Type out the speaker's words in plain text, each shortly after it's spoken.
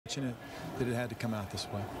unfortunate that it had to come out this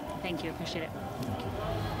way. Thank you. Appreciate it. Thank you.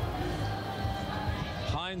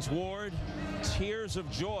 Hines Ward, tears of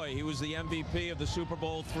joy. He was the MVP of the Super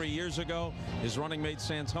Bowl 3 years ago. His running mate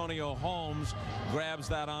Santonio Holmes grabs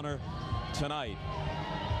that honor tonight.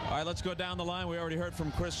 All right, let's go down the line. We already heard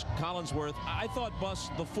from Chris Collinsworth. I thought, Bus,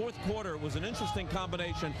 the fourth quarter was an interesting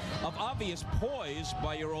combination of obvious poise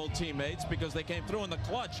by your old teammates because they came through in the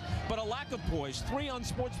clutch, but a lack of poise. 3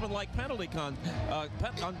 unsportsmanlike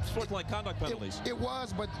unsportsmanlike conduct penalties. It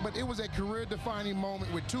was, but it was a career-defining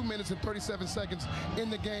moment with 2 minutes and 37 seconds in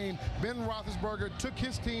the game. Ben Roethlisberger took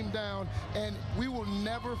his team down, and we will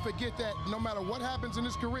never forget that. No matter what happens in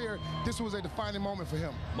his career, this was a defining moment for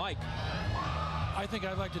him. Mike. I think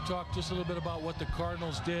I'd like to talk just a little bit about what the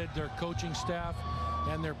Cardinals did, their coaching staff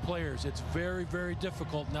and their players. It's very, very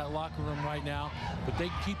difficult in that locker room right now, but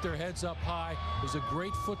they keep their heads up high. It was a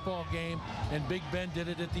great football game, and Big Ben did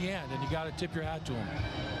it at the end, and you got to tip your hat to him.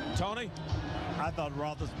 Tony? I thought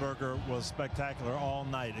Roethlisberger was spectacular all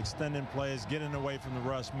night, extending plays, getting away from the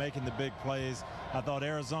rush, making the big plays. I thought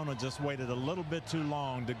Arizona just waited a little bit too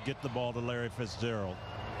long to get the ball to Larry Fitzgerald.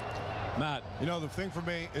 Matt. You know, the thing for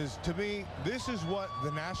me is, to me, this is what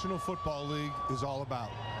the National Football League is all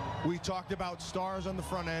about. We talked about stars on the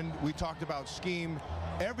front end. We talked about scheme.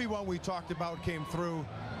 Everyone we talked about came through.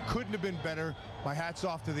 Couldn't have been better. My hat's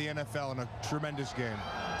off to the NFL in a tremendous game.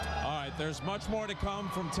 All right, there's much more to come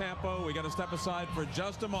from Tampa. We got to step aside for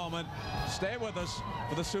just a moment. Stay with us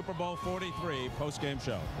for the Super Bowl 43 post-game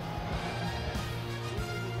show.